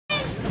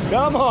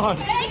Come on.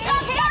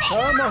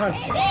 Come on.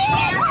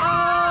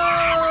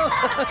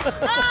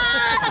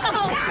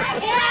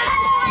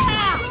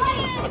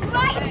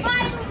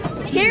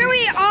 Here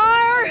we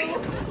are,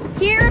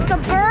 here at the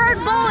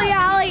Berne Bowling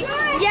Alley.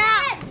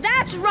 Yeah,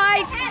 that's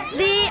right,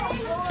 the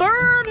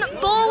Berne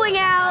Bowling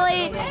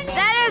Alley.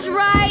 That is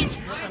right.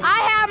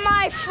 I have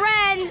my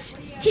friends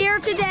here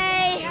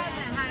today.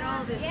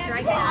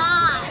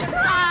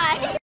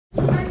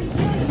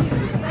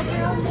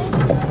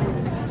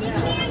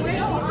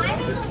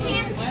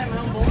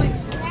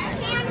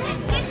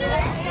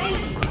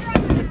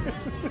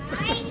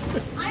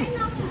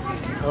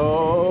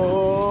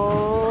 Oh!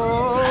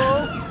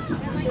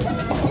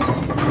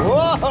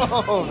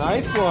 Whoa!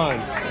 Nice one.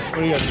 What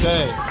do you guys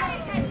say?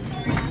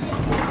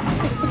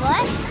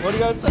 What? What do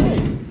you guys say?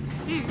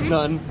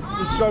 None.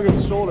 Just shrugging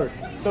his shoulder.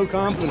 So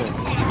confident.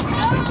 What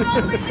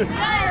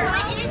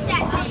is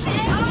that thing?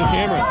 It's a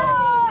camera.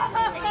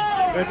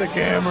 It's a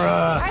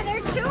camera. Are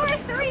there 2 or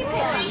 3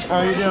 things? How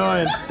are you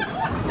doing?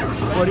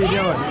 What are you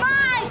doing?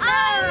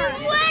 I'm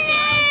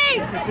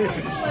winning!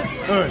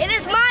 Right. It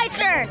is my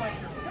turn.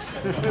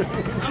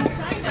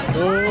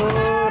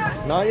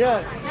 Not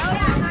yet.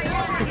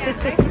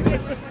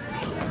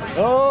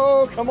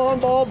 Oh, come on,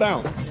 ball,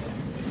 bounce.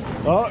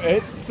 Oh,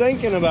 it's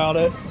thinking about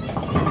it.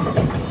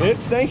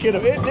 It's thinking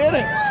of it. Did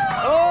it?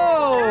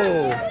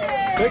 Oh,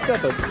 picked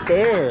up a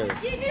spare.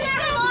 Did you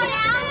knock them all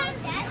down?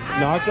 Yes.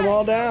 Knocked them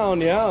all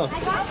down, yeah.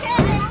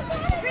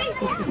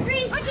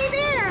 Reece, looky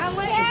there.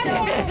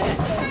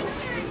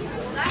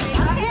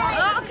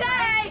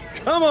 Okay.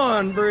 Come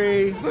on,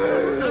 Bree.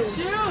 The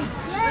shoes.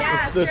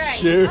 It's the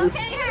shoes.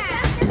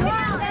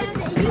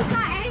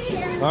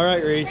 All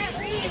right, Reece.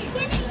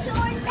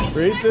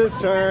 Reese's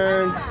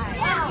turn.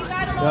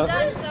 Yep.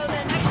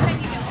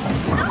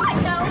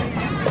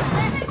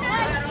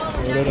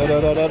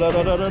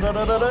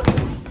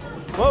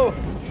 Whoa,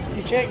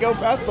 you can't go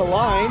past the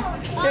line.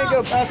 You can't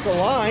go past the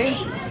line.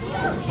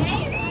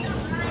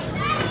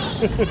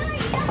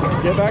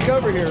 Get back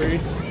over here,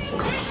 Reece.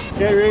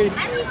 Okay, Reece.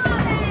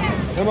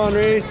 Come on,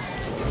 Reece.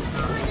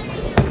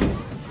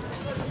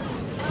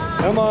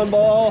 Come on,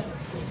 ball.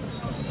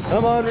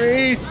 Come on,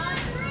 Reece.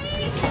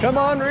 Come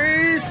on,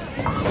 Reece.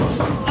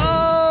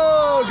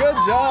 Oh, good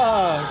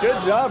job.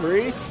 Good job,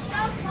 Reece.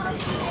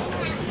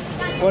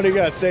 What do you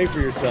got to say for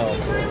yourself?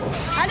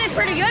 I did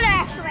pretty good,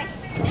 actually.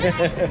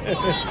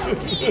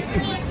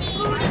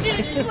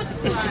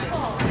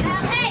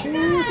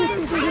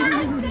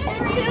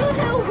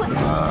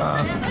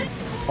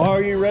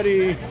 Are you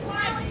ready,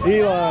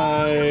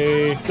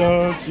 Eli?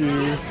 Don't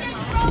you?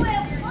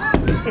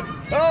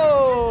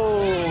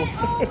 Oh!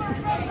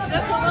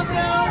 Just a little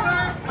bit over.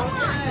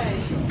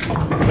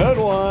 Okay. Good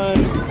one.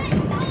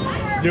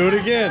 Do it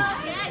again.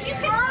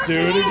 Do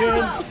it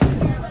again.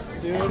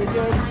 Do it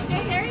again.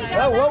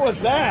 Oh, what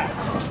was that?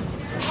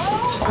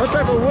 What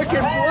type of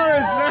wicked what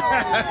is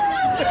that?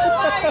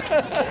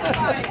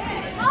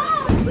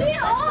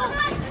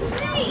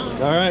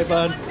 All right,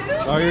 bud.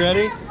 Are you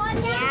ready?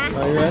 Yeah.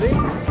 Are you ready?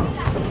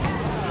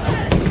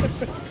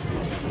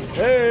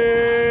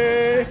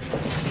 Hey!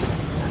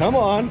 Come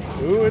on.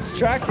 Ooh, it's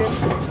tracking.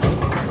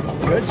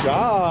 Good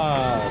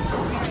job.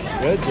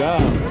 Good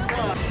job.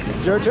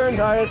 It's your turn,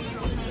 Tyus.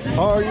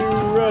 Are you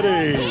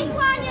ready?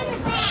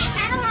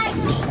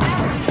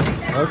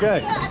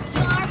 Okay.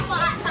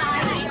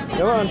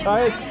 Come on,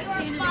 Tyus.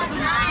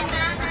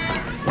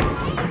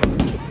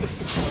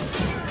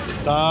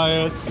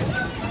 Tyus.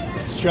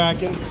 It's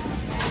tracking.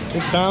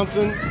 It's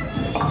bouncing.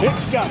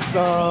 It's got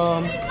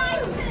some.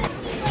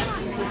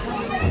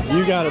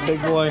 You got it,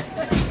 big boy.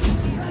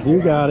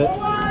 You got it.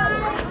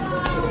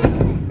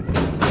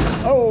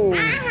 Oh.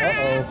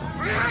 Uh-oh.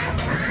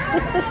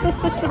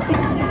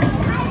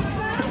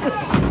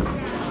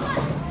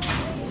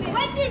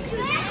 What did you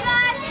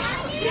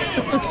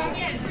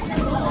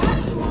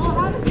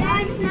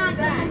That's not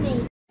me.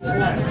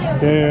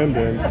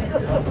 Camden.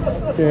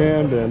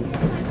 Camden.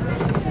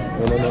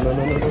 No.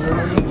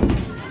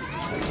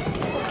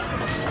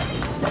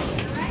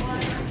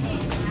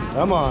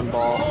 Come on,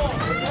 ball.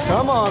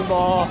 Come on,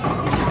 ball.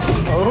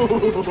 Oh.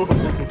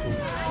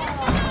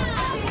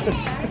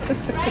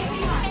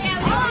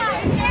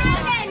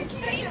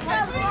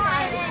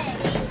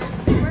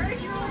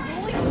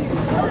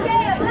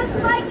 Okay, it looks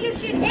like you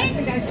should hit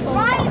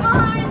right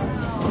on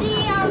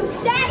the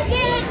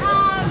second.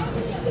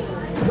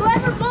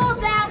 Whoever bowled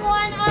that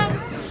one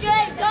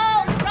should go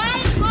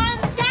right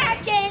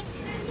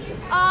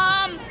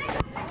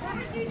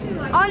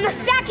on the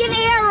second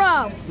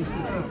arrow.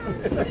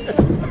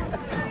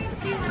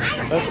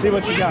 Let's see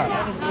what you got.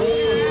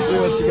 Let's see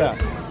what you got.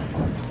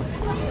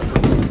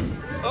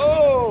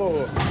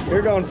 Oh,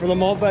 you're going for the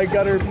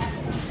multi-gutter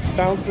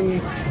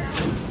bouncing.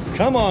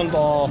 Come on,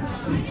 ball.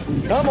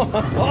 Come on.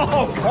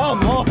 Oh,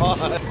 come on. All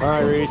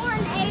right,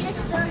 Reece.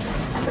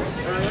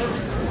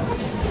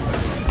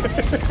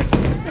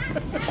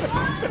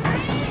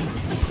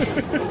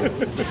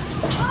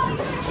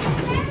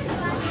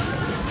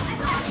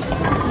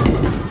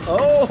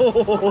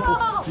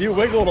 Oh, you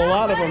wiggled a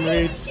lot of them,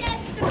 Reece.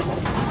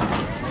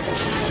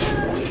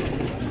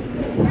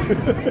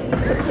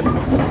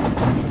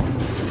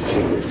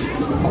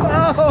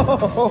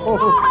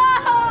 Oh!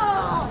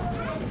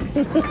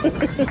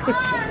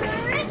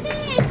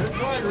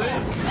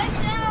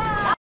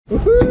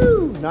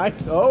 Woohoo!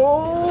 Nice.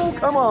 Oh,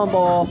 come on,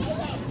 ball.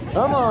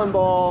 Come on,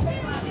 ball.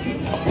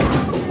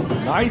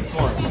 Nice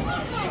one.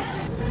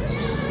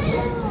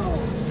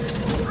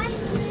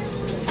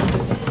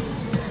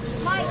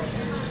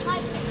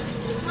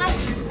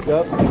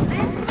 Yep.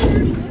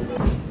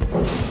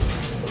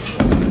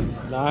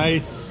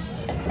 Nice.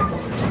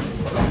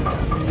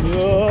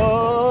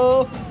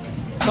 Oh.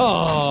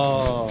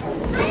 Oh.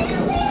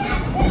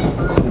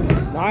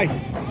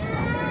 Nice.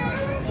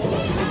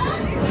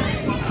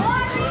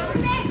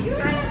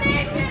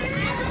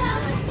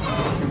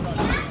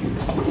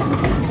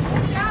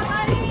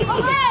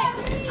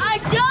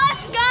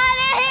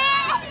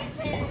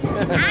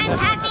 I'm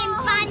having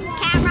fun,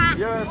 camera.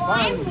 You're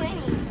fun.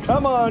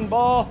 Come on,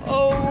 ball.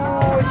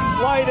 Oh, it's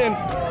sliding.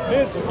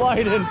 It's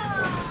sliding.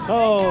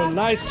 Oh,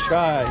 nice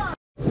try.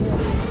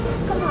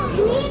 Come on.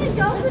 You need to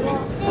go for the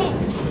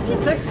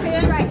 6. 6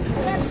 pin? Right.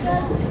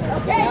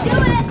 Okay, do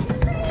it.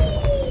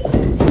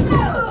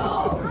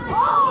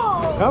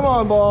 Oh. Come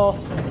on, ball.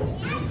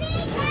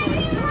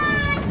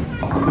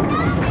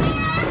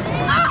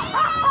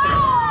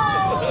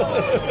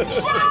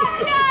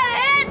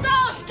 Hit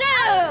those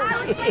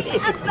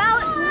two.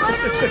 About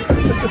literally.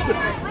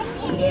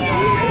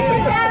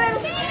 Yeah.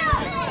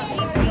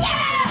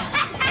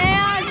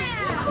 And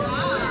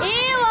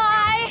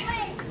Eli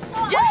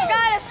just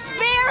got a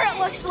spare, it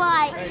looks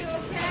like.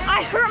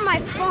 I hurt my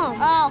thumb.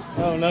 Oh.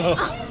 Oh, no.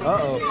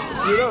 Uh-oh.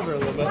 Scoot over a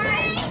little bit.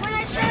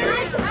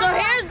 So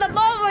here's the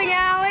bowling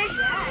alley.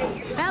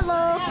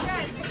 Hello.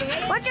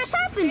 What just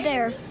happened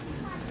there?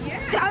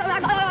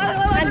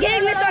 I'm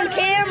getting this on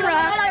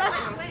camera.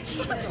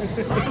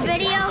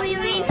 Video, you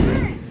mean?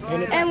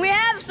 And we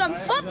have some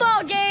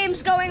football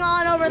games going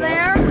on over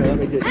there. Okay, let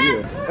me get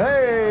you.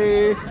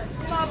 Hey!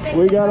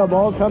 We got a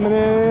ball coming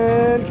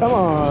in. Come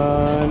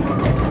on.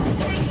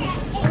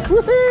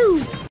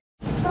 Woohoo!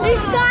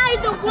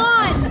 Beside the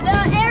 1, the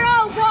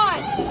arrow 1.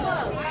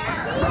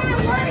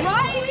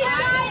 Right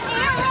beside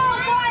arrow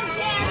 1,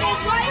 Danny.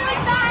 Right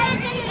beside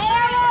the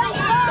arrow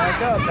 1.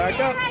 Back up, back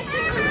up.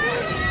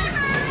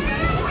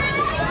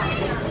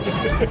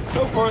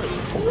 Go for it.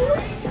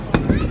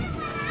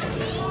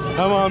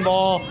 Come on,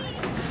 ball.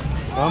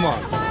 Come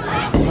on.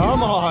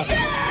 Come on.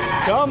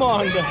 Come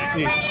on,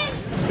 Betsy.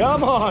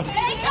 Come on.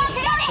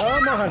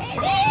 Come on.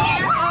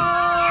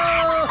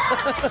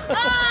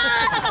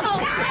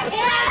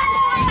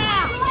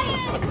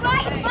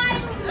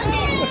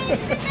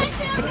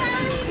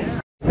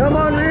 Come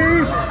on,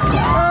 Reece.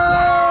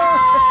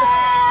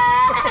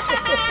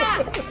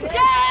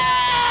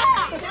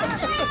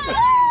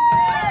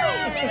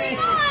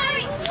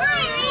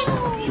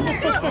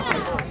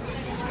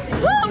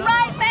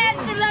 Right back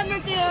to number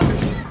 2.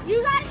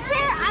 You got a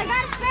spare. I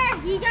got a spare.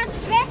 You got a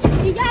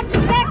spare. You got the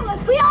spare.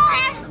 We all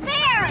have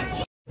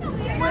spares.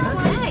 Which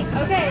one?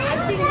 Okay,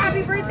 let's sing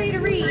happy birthday to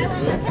Reece.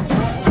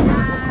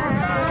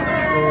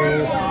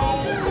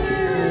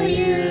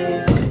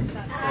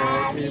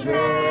 Happy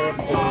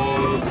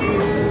birthday to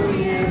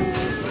you.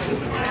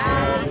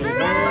 Happy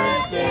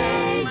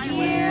birthday,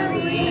 dear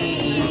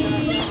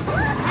Reece.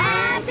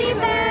 Happy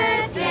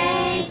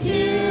birthday to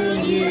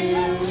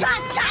you.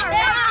 Chop, chop,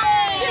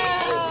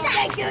 chop.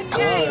 Thank you,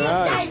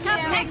 Alright.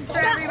 Cupcakes for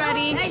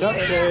everybody.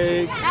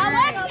 Cupcakes. Now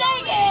let's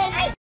sing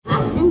it.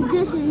 And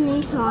this is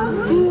me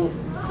song.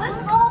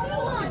 Let's all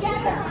do it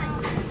together.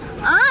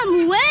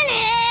 I'm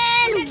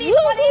winning.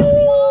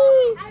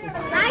 Woo-hoo.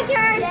 My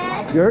turn.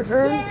 Your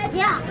turn?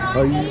 Yeah.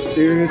 Are you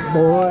serious,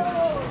 boy?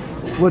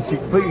 Put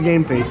your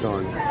game face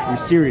on. Your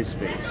serious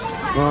face.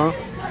 Huh?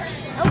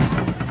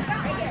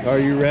 Are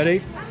you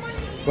ready?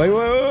 Wait, wait,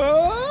 wait.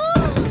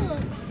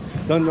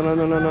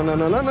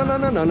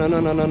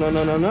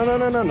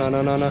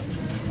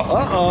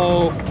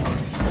 Uh-oh.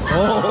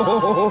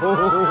 Oh.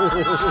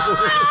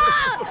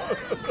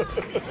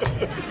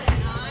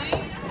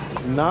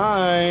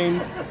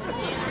 9.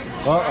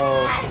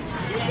 Uh-oh.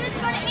 You just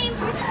gotta aim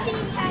for the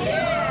team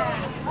title.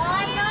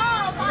 Oh no!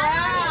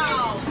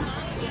 Wow.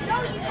 No,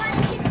 you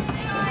gotta hit the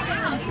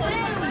side.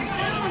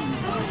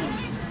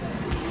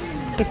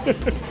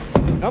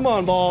 Come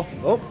on, ball.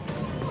 Oh.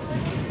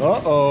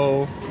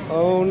 Uh-oh.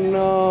 Oh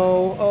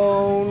no.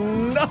 Oh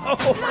no.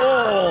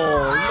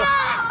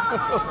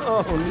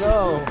 Oh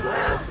no.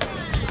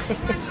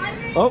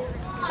 Oh.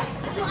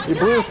 You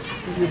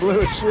blew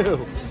a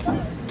shoe.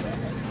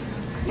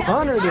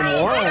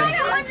 101.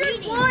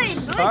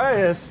 101.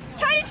 Titus.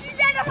 Titus is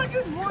at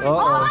 101.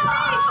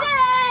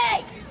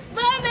 Uh-oh.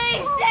 Let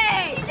me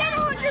say. He's at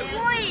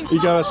 101.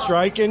 You got a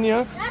strike in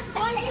you? That's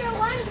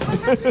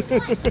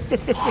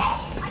 101.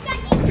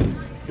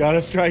 Got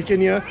a strike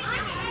in you?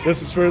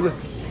 This is for the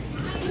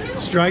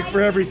strike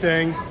for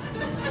everything.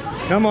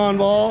 Come on,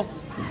 ball.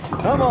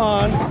 Come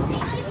on.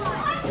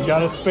 You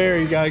got a spare.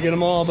 You gotta get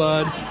them all,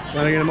 bud.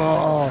 Gotta get them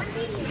all.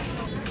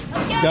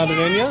 Got it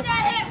in you?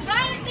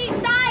 Right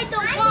beside the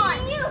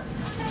one.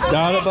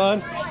 Got it,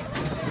 bud?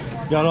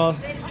 Got all?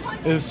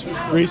 Is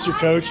Reece your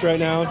coach right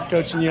now,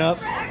 coaching you up?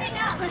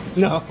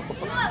 No.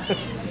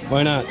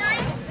 Why not?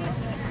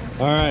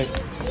 All right.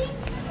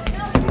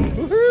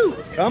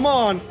 Woohoo! Come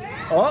on.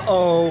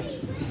 Uh-oh.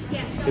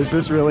 Is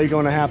this really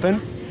going to happen?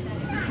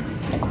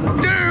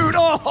 Dude!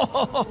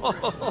 Oh!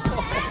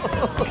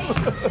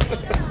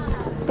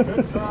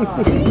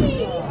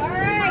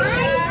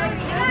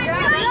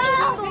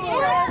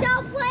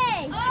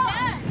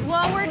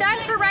 Well, we're done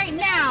for right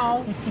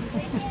now.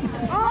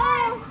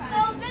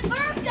 Oh, the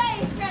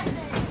birthday present.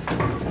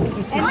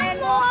 And then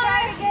we'll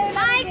try to get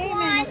Mike another game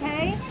won. in,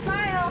 okay?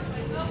 Smile.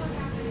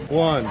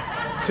 1,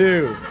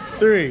 2,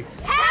 3.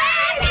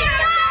 Happy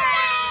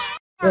birthday!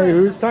 Hey,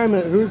 whose time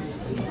is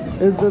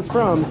this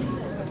from?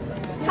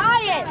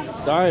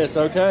 Tyus. Darius,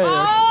 okay.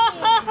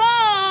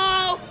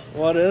 Oh,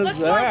 What is looks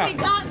like we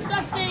that? got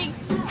something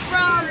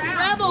from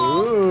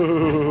Rebel.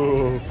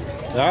 Ooh,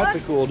 that's a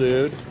cool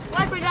dude.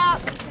 Like we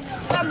got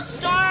some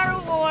Star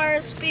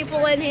Wars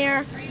people in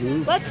here.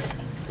 Ooh. Let's.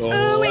 Oh.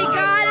 Ooh, we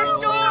got a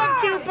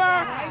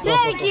stormtrooper.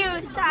 Thank you,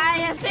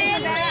 Tyus.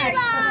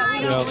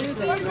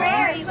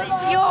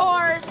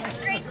 Yours.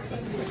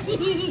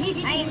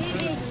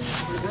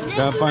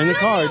 Gotta find the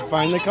card.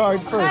 Find the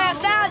card I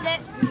first. found it.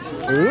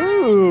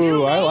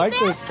 Ooh, I like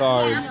this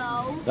card.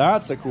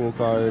 That's a cool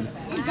card.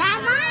 Is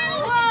that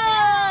mine?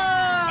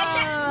 Whoa.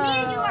 Except me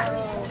and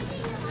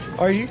yours.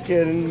 Are you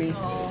kidding me?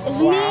 It's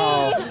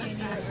Wow. me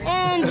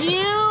and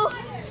you,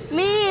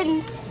 me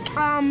and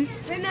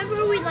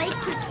Remember we like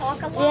to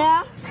talk a lot?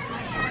 yeah.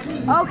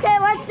 Okay,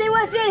 let's see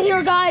what's in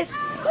here, guys.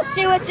 Let's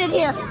see what's in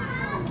here.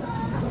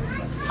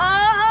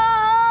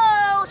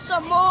 Oh,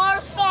 some more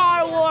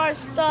Star Wars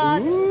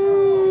stuff.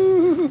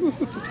 Ooh.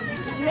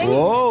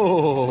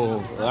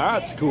 Whoa,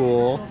 that's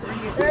cool.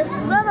 There's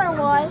another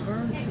one.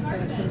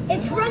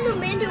 It's from the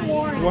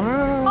Mandalorian.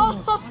 Wow. Oh,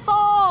 ho,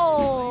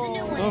 ho. The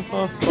new one.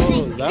 Oh,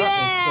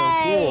 that is so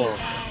cool.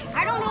 I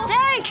don't know.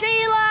 Thanks,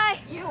 Eli.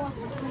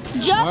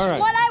 Just All right.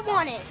 what I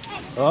wanted.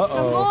 Some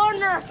Uh-oh. more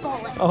Nerf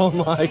bullets. Oh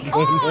my goodness.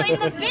 Oh,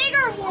 and the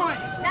bigger one.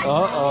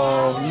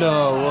 Uh-oh,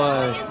 no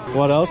way.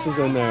 What else is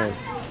in there?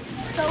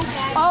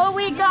 Oh,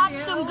 we got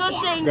some good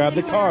things. Grab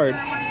the card.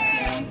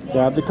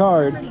 Grab the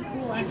card.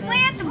 It's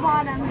way at the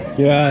bottom.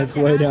 Yeah, it's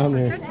way down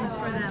there. Christmas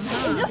for them.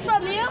 Is this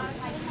from you?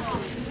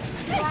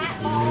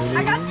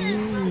 I got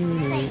this.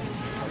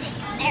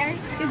 There.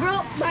 You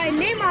wrote my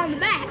name on the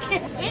back.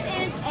 It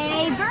is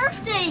a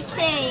birthday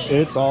cake.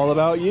 It's all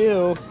about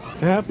you.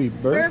 Happy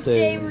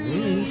Birthday, birthday,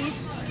 Reece.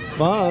 Reece.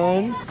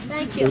 Fun.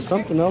 Thank you. There's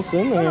something else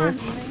in there.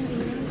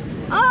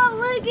 Oh,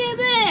 look at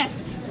this.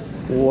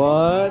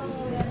 What? I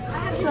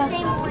have the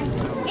same one.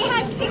 It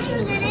has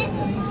pictures in it.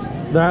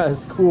 That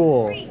is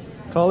cool.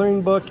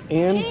 Coloring book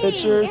and Gee,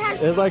 pictures. it has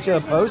It's like a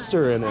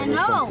poster in I it or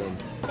know. something.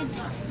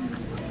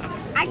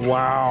 I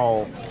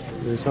Wow.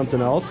 Is there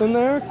something else in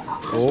there?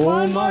 Oh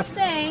One my. more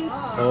thing.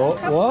 Oh,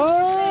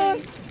 what?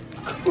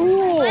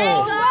 Cool.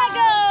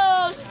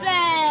 Lego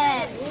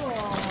set.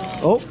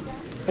 Oh,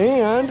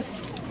 and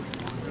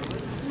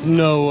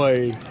no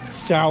way.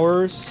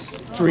 Sour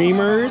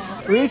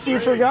streamers. Reece, you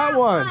forgot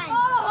one.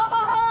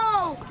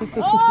 Oh,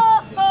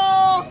 oh,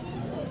 oh.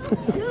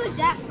 Who's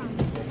that from?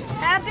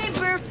 Happy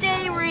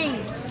birthday,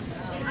 Reece.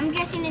 I'm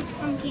guessing it's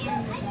from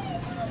Canada.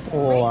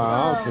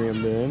 Wow,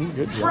 Camden.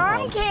 Good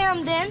From job.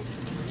 Camden,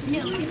 No.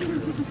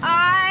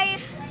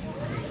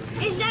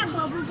 Is that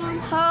bubblegum?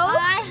 hope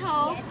I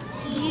hope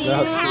you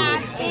That's cool.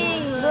 have a I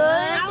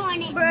good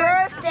want it.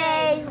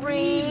 birthday,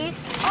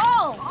 Reece.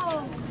 Oh,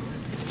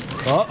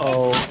 Oh.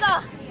 Uh-oh.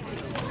 the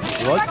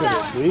What could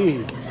it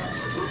be?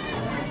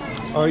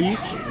 Are you...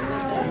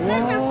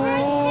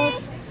 What?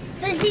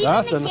 There's even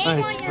That's a game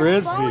nice on your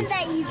frisbee. phone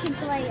that you can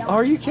play on.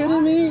 Are you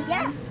kidding me?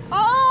 Yeah.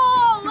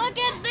 Oh, look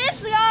at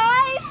this,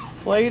 guys.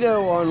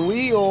 Play-Doh on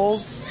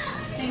wheels.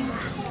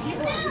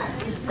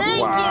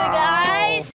 Thank Wow. you, guys.